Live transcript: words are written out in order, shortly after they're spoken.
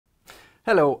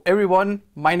Hello everyone,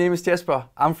 my name is Jesper,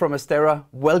 I'm from Astera.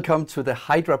 Welcome to the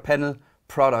HydraPanel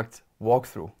product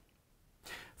walkthrough.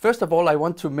 First of all, I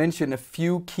want to mention a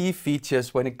few key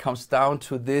features when it comes down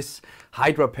to this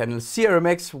HydraPanel.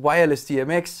 CRMX, wireless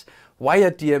DMX,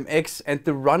 wired DMX, and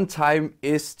the runtime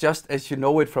is just as you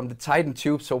know it from the Titan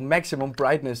tube, so maximum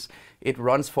brightness. It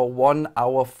runs for 1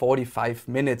 hour 45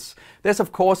 minutes. There's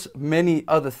of course many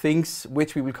other things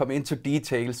which we will come into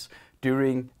details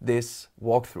during this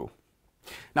walkthrough.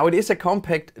 Now it is a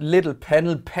compact little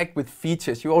panel packed with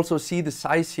features. You also see the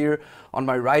size here on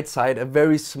my right side, a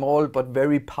very small but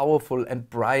very powerful and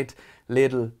bright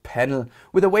little panel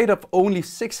with a weight of only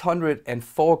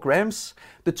 604 grams.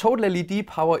 The total LED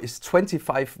power is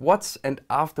 25 watts and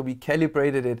after we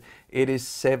calibrated it, it is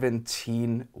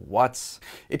 17 watts.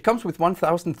 It comes with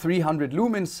 1300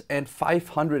 lumens and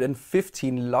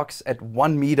 515 lux at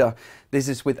 1 meter. This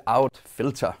is without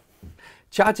filter.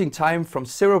 Charging time from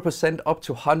 0% up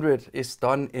to 100 is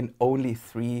done in only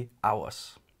 3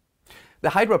 hours. The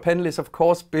HydraPanel is of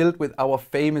course built with our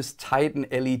famous Titan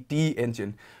LED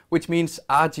engine, which means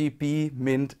RGB,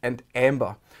 mint and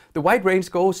amber. The wide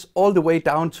range goes all the way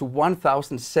down to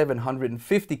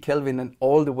 1750 Kelvin and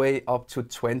all the way up to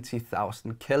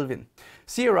 20,000 Kelvin.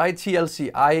 CRI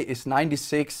TLCI is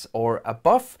 96 or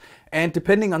above, and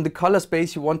depending on the color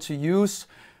space you want to use,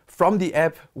 from the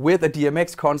app with a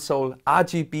DMX console,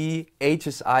 RGB,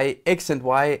 HSI, X and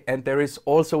Y, and there is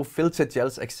also filter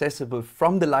gels accessible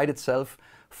from the light itself,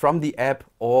 from the app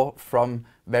or from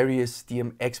various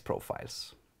DMX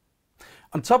profiles.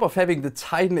 On top of having the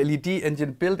Titan LED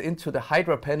engine built into the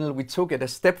HydraPanel, we took it a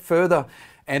step further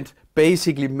and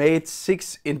basically made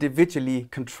 6 individually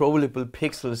controllable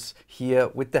pixels here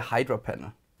with the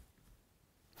HydraPanel.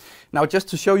 Now just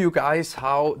to show you guys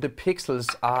how the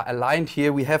pixels are aligned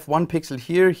here, we have 1 pixel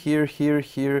here, here, here,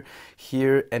 here,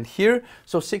 here and here.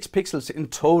 So 6 pixels in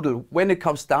total. When it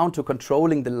comes down to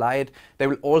controlling the light, there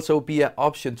will also be an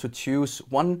option to choose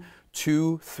 1,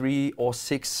 2, 3 or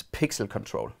 6 pixel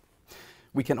control.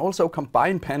 We can also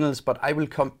combine panels, but I will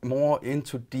come more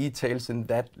into details in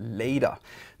that later.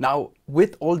 Now,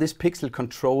 with all this pixel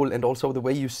control and also the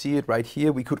way you see it right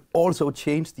here, we could also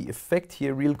change the effect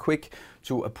here real quick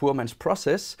to a poor man's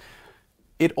process.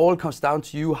 It all comes down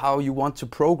to you how you want to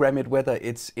program it, whether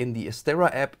it's in the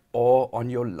Astera app or on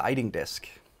your lighting desk.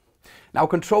 Now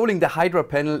controlling the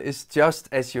HydraPanel is just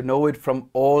as you know it from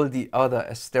all the other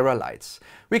Astera lights.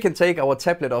 We can take our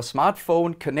tablet or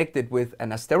smartphone, connect it with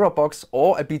an Astera box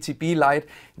or a BTB light,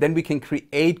 then we can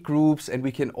create groups and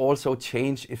we can also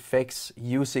change effects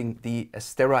using the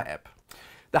Astera app.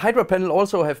 The HydraPanel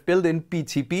also have built-in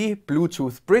BTB,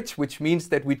 Bluetooth bridge, which means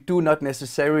that we do not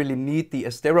necessarily need the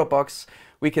Astera box.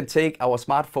 We can take our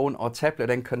smartphone or tablet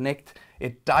and connect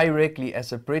it directly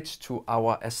as a bridge to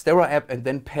our Astera app and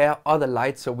then pair other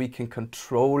lights so we can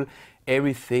control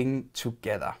everything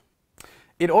together.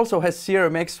 It also has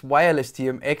CRMX wireless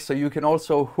DMX, so you can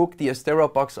also hook the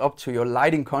Astera box up to your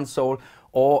lighting console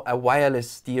or a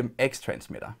wireless DMX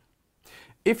transmitter.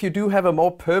 If you do have a more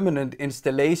permanent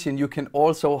installation, you can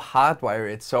also hardwire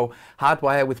it. So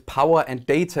hardwire with power and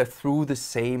data through the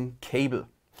same cable.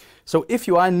 So if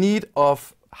you are in need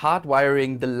of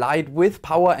hardwiring the light with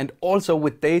power and also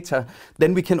with data,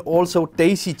 then we can also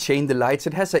daisy chain the lights.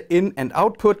 It has an in and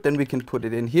output, then we can put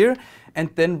it in here and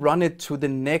then run it to the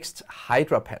next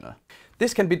HydraPanel.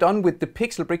 This can be done with the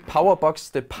Pixelbrick power box.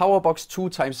 The power box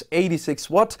 2x86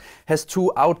 watt has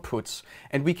 2 outputs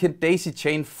and we can daisy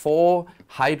chain 4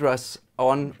 Hydras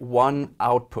on 1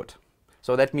 output.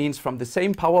 So that means from the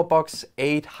same power box,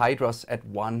 8 Hydras at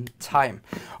one time.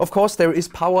 Of course, there is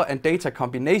power and data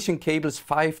combination cables,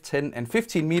 5, 10 and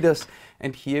 15 meters.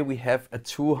 And here we have a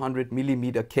 200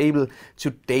 millimeter cable to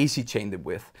daisy chain them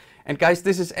with. And guys,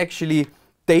 this is actually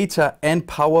data and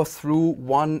power through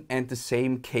one and the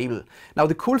same cable. Now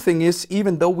the cool thing is,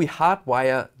 even though we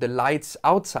hardwire the lights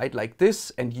outside like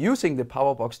this and using the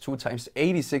power box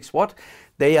 2x86 watt,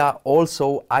 they are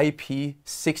also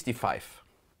IP65.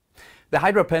 The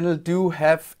HydraPanel do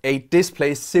have a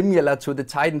display similar to the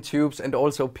Titan tubes and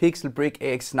also Pixelbrick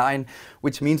AX9,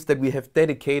 which means that we have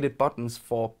dedicated buttons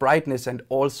for brightness and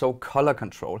also color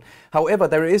control. However,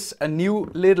 there is a new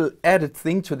little added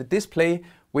thing to the display,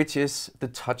 which is the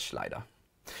touch slider.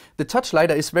 The touch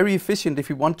slider is very efficient if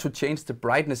we want to change the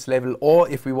brightness level or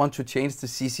if we want to change the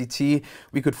CCT.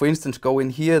 We could, for instance, go in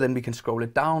here, then we can scroll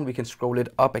it down, we can scroll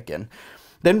it up again.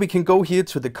 Then we can go here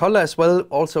to the color as well,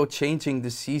 also changing the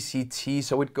CCT,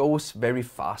 so it goes very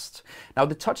fast. Now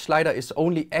the touch slider is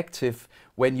only active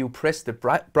when you press the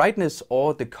brightness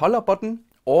or the color button,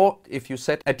 or if you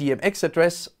set a DMX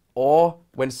address or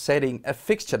when setting a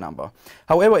fixture number.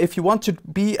 However, if you want to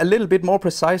be a little bit more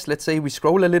precise, let's say we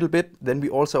scroll a little bit, then we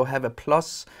also have a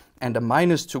plus and a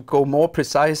minus to go more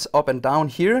precise up and down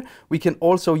here. We can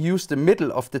also use the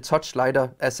middle of the touch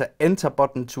slider as an enter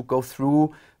button to go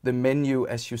through the menu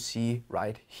as you see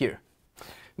right here.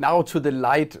 Now to the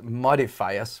light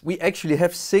modifiers. We actually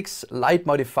have 6 light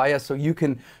modifiers, so you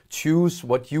can choose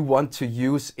what you want to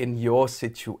use in your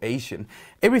situation.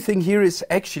 Everything here is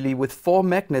actually with 4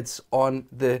 magnets on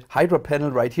the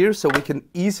HydraPanel right here, so we can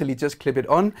easily just clip it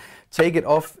on, take it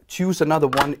off, choose another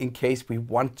one in case we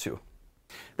want to.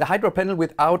 The HydraPanel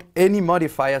without any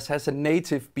modifiers has a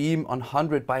native beam on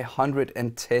 100 by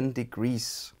 110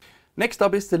 degrees. Next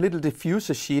up is the little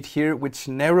diffuser sheet here, which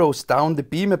narrows down the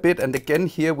beam a bit, and again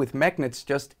here with magnets,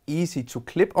 just easy to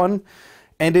clip on,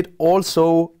 and it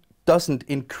also doesn't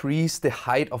increase the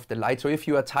height of the light. So if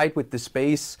you are tight with the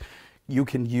space, you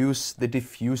can use the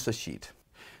diffuser sheet.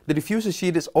 The diffuser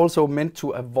sheet is also meant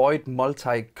to avoid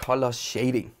multicolor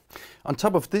shading. On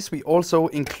top of this, we also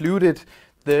included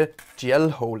the gel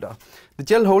holder. The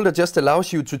gel holder just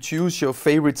allows you to choose your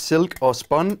favorite silk or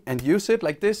spun and use it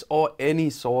like this, or any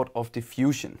sort of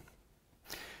diffusion.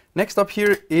 Next up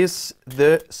here is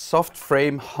the soft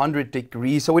frame 100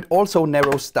 degrees, so it also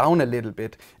narrows down a little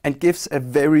bit and gives a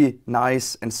very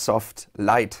nice and soft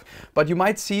light. But you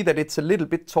might see that it's a little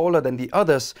bit taller than the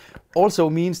others.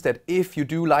 Also means that if you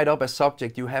do light up a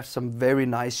subject, you have some very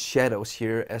nice shadows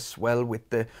here as well with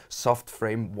the soft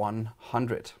frame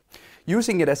 100.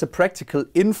 Using it as a practical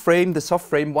in-frame, the soft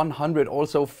frame 100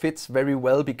 also fits very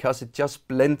well because it just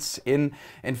blends in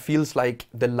and feels like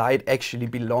the light actually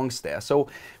belongs there. So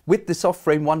with the soft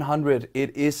frame 100,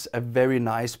 it is a very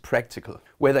nice practical.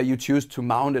 Whether you choose to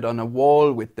mount it on a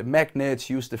wall with the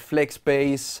magnets, use the flex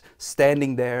base,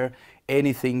 standing there,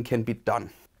 anything can be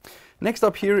done. Next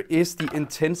up here is the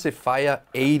intensifier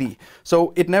 80.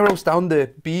 So it narrows down the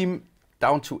beam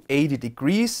down to 80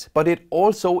 degrees, but it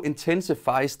also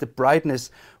intensifies the brightness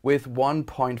with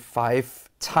 1.5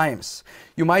 times.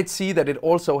 You might see that it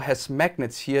also has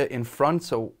magnets here in front,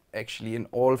 so actually in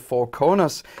all 4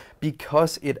 corners,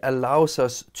 because it allows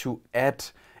us to add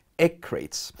egg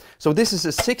crates. So this is a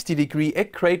 60-degree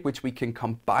egg crate, which we can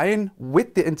combine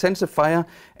with the intensifier,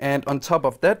 and on top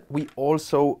of that, we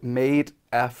also made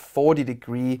a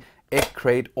 40-degree egg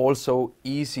crate, also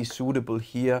easy suitable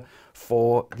here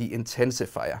for the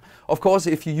intensifier. Of course,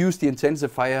 if you use the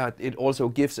intensifier, it also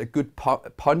gives a good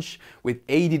punch with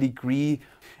 80 degree,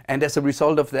 and as a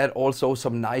result of that, also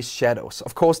some nice shadows.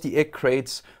 Of course, the egg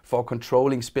crates for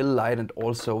controlling spill light, and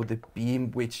also the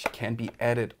beam which can be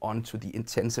added onto the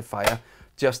intensifier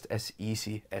just as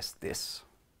easy as this.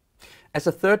 As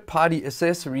a third-party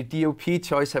accessory, DOP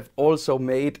Choice have also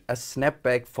made a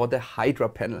snapback for the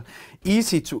HydraPanel.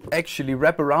 Easy to actually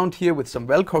wrap around here with some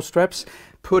Velcro straps,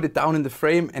 put it down in the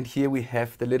frame, and here we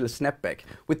have the little snapback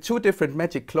with 2 different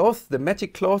magic cloths, the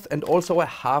magic cloth and also a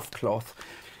half cloth.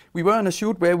 We were on a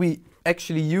shoot where we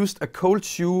actually used a cold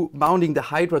shoe mounting the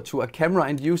Hydra to a camera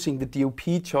and using the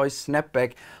DOP Choice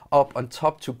snapback up on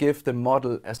top to give the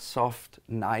model a soft,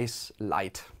 nice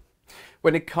light.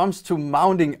 When it comes to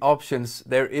mounting options,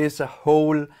 there is a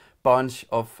whole bunch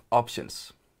of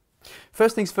options.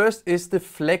 First things first is the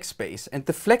flex base, and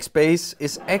the flex base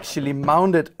is actually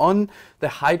mounted on the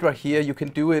Hydra here. You can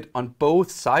do it on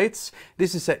both sides.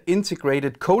 This is an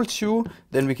integrated cold shoe.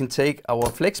 Then we can take our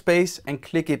flex base and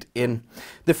click it in.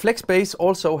 The flex base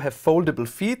also have foldable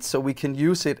feet, so we can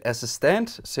use it as a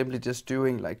stand, simply just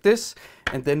doing like this,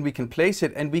 and then we can place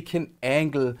it and we can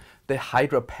angle the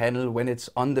HydraPanel when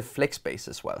it's on the flex base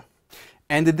as well.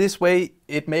 And in this way,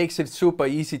 it makes it super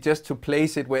easy just to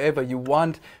place it wherever you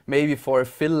want, maybe for a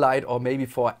fill light or maybe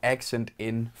for accent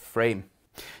in frame.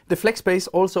 The flex base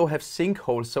also have sink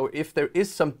holes, so if there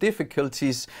is some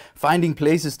difficulties finding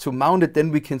places to mount it,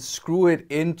 then we can screw it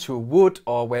into wood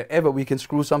or wherever we can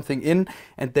screw something in,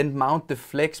 and then mount the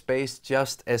flex base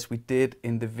just as we did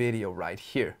in the video right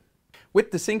here.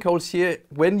 With the sink holes here,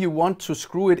 when you want to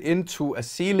screw it into a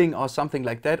ceiling or something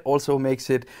like that, also makes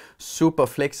it super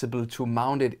flexible to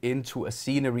mount it into a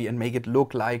scenery and make it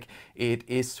look like it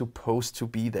is supposed to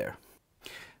be there.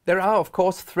 There are of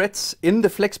course threads in the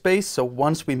flex base, so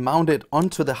once we mount it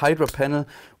onto the HydraPanel,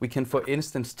 we can for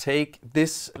instance take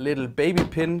this little baby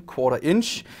pin 1/4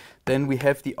 inch, then we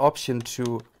have the option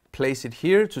to place it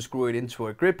here to screw it into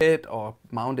a grip head or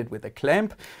mount it with a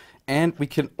clamp. And we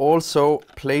can also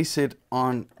place it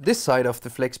on this side of the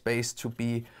flex base to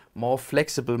be more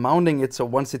flexible mounting it. So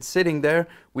once it's sitting there,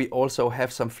 we also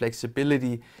have some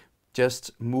flexibility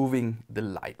just moving the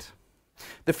light.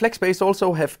 The flex base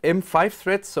also have M5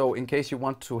 threads, so in case you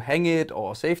want to hang it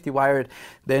or safety wire it,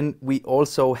 then we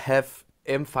also have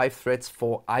M5 threads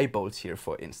for eye bolts here,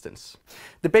 for instance.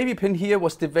 The baby pin here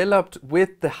was developed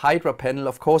with the HydraPanel,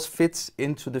 of course fits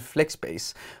into the flex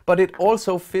base, but it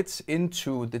also fits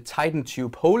into the Titan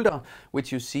tube holder,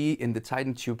 which you see in the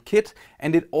Titan tube kit,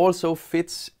 and it also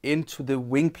fits into the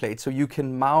wing plate, so you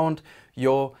can mount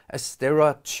your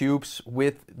Astera tubes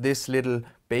with this little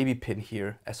baby pin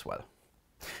here as well.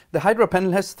 The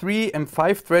HydraPanel has 3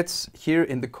 M5 threads here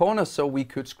in the corner, so we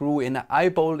could screw in an eye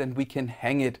bolt and we can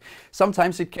hang it.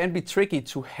 Sometimes it can be tricky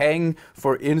to hang,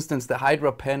 for instance, the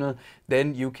HydraPanel.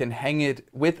 Then you can hang it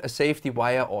with a safety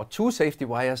wire or 2 safety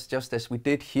wires, just as we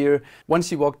did here.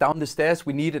 Once you walk down the stairs,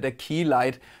 we needed a key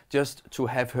light just to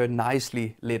have her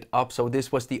nicely lit up. So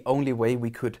this was the only way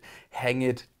we could hang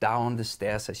it down the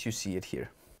stairs as you see it here.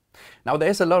 Now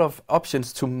there's a lot of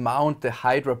options to mount the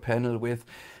HydraPanel with.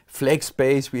 Flex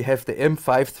base, we have the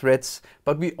M5 threads,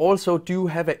 but we also do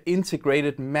have an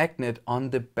integrated magnet on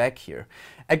the back here.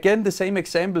 Again, the same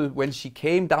example, when she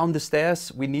came down the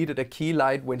stairs, we needed a key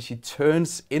light when she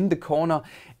turns in the corner,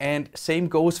 and same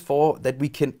goes for that we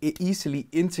can easily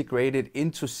integrate it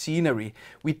into scenery.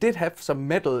 We did have some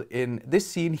metal in this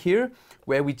scene here,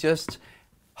 where we just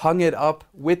hung it up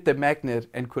with the magnet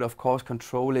and could of course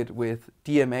control it with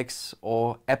DMX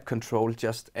or app control,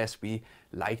 just as we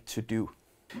like to do.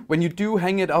 When you do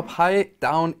hang it up high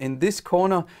down in this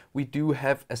corner, we do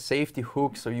have a safety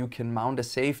hook, so you can mount a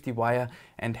safety wire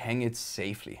and hang it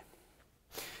safely.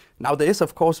 Now there is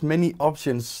of course many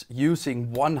options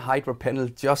using one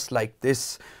HydraPanel just like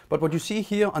this, but what you see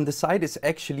here on the side is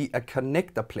actually a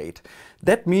connector plate.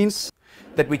 That means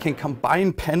that we can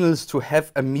combine panels to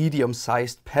have a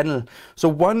medium-sized panel. So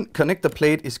one connector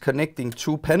plate is connecting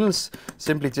 2 panels,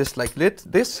 simply just like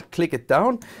this, click it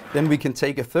down, then we can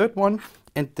take a third one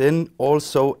and then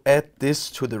also add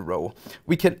this to the row.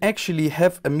 We can actually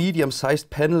have a medium-sized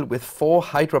panel with 4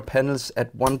 HydraPanels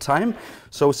at one time.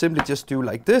 So simply just do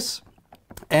like this.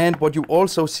 And what you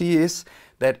also see is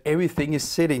that everything is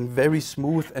sitting very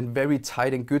smooth and very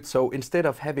tight and good. So instead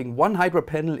of having 1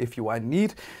 HydraPanel, if you are in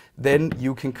need, then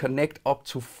you can connect up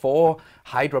to 4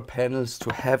 HydraPanels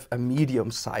to have a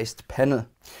medium-sized panel.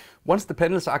 Once the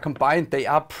panels are combined, they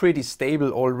are pretty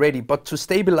stable already, but to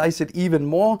stabilize it even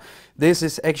more, this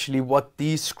is actually what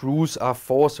these screws are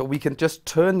for. So we can just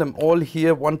turn them all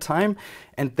here one time,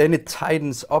 and then it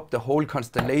tightens up the whole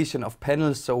constellation of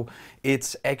panels, so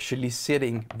it's actually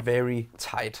sitting very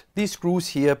tight. These screws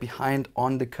here behind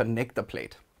on the connector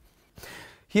plate.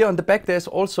 Here on the back there's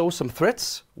also some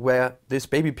threads where this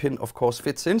baby pin of course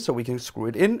fits in, so we can screw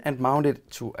it in and mount it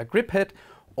to a grip head,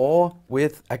 or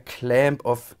with a clamp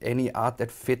of any art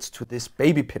that fits to this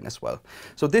baby pin as well.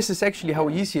 So this is actually how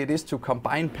easy it is to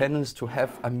combine panels to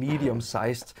have a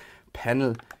medium-sized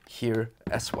panel here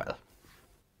as well.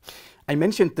 I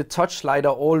mentioned the touch slider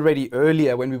already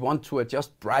earlier when we want to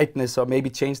adjust brightness or maybe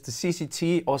change the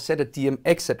CCT or set a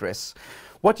DMX address.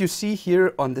 What you see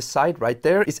here on the side right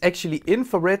there is actually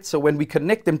infrared, so when we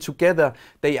connect them together,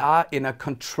 they are in a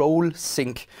control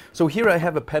sync. So here I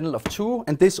have a panel of 2,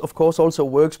 and this of course also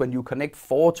works when you connect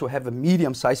 4 to have a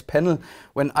medium-sized panel.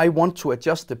 When I want to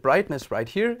adjust the brightness right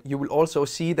here, you will also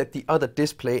see that the other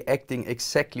display acting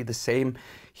exactly the same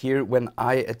here when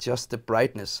I adjust the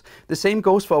brightness. The same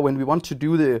goes for when we want to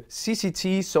do the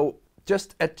CCT, so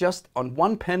just adjust on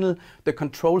one panel, the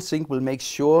control sync will make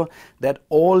sure that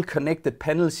all connected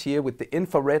panels here with the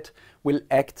infrared will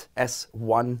act as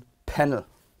one panel.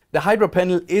 The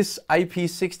HydraPanel is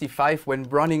IP65 when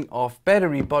running off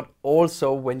battery, but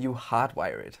also when you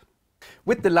hardwire it.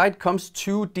 With the light comes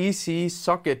 2 DC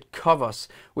socket covers,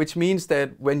 which means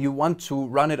that when you want to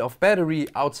run it off battery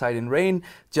outside in rain,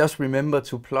 just remember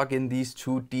to plug in these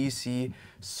 2 DC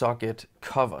socket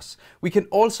covers. We can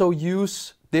also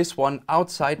use this one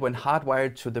outside when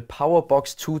hardwired to the power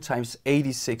box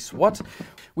 2x86 watt.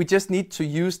 We just need to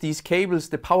use these cables.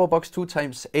 The power box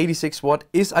 2x86 watt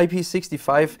is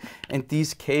IP65, and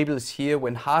these cables here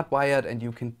when hardwired and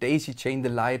you can daisy chain the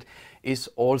light is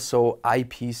also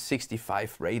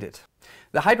IP65 rated.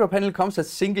 The HydraPanel comes as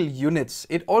single units.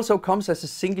 It also comes as a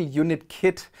single unit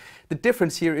kit. The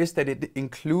difference here is that it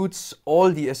includes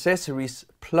all the accessories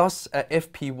plus a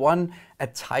FP1, a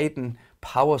Titan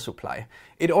power supply.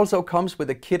 It also comes with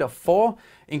a kit of 4,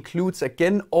 includes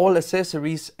again all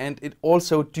accessories, and it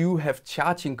also do have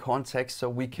charging contacts, so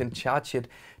we can charge it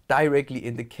directly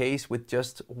in the case with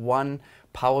just one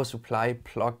power supply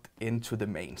plugged into the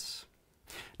mains.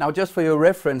 Now, just for your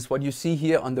reference, what you see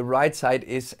here on the right side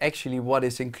is actually what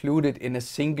is included in a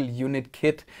single unit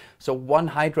kit. So one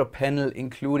HydraPanel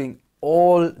including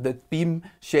all the beam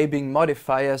shaping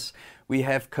modifiers. We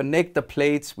have connector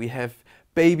plates, we have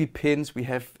baby pins, we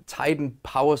have Titan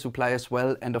power supply as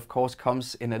well, and of course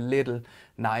comes in a little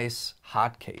nice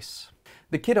hard case.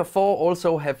 The kit of 4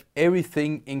 also have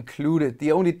everything included.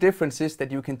 The only difference is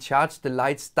that you can charge the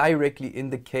lights directly in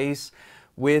the case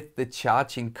with the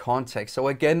charging contact. So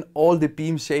again, all the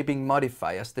beam shaping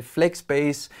modifiers, the flex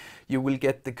base, you will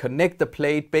get the connector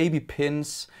plate, baby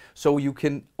pins, so you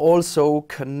can also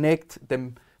connect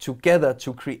them together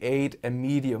to create a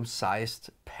medium-sized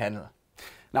panel.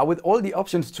 Now, with all the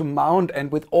options to mount and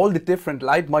with all the different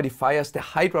light modifiers, the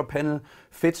HydraPanel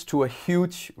fits to a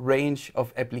huge range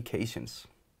of applications.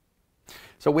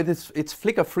 So with its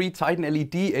flicker-free Titan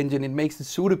LED engine, it makes it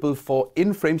suitable for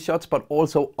in-frame shots, but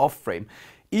also off-frame.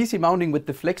 Easy mounting with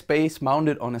the flex base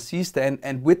mounted on a C-stand,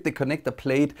 and with the connector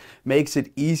plate makes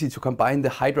it easy to combine the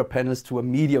HydraPanels to a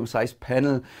medium-sized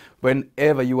panel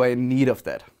whenever you are in need of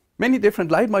that. Many different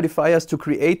light modifiers to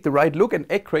create the right look,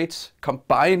 and egg crates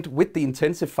combined with the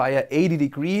intensifier 80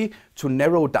 degree to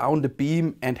narrow down the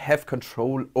beam and have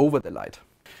control over the light.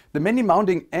 The many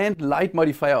mounting and light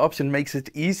modifier option makes it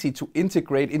easy to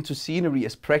integrate into scenery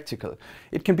as practical.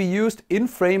 It can be used in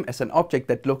frame as an object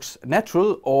that looks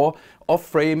natural, or off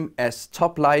frame as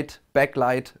top light,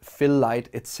 backlight, fill light,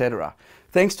 etc.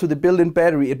 Thanks to the built-in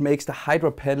battery, it makes the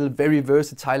HydraPanel very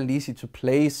versatile and easy to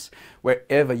place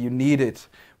wherever you need it,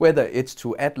 whether it's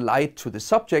to add light to the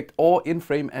subject or in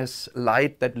frame as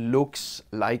light that looks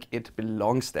like it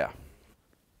belongs there.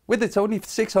 With its only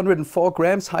 604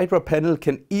 grams, HydraPanel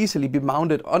can easily be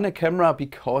mounted on a camera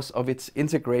because of its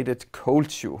integrated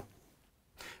cold shoe.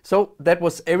 So that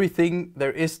was everything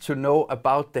there is to know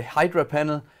about the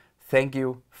HydraPanel. Thank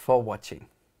you for watching.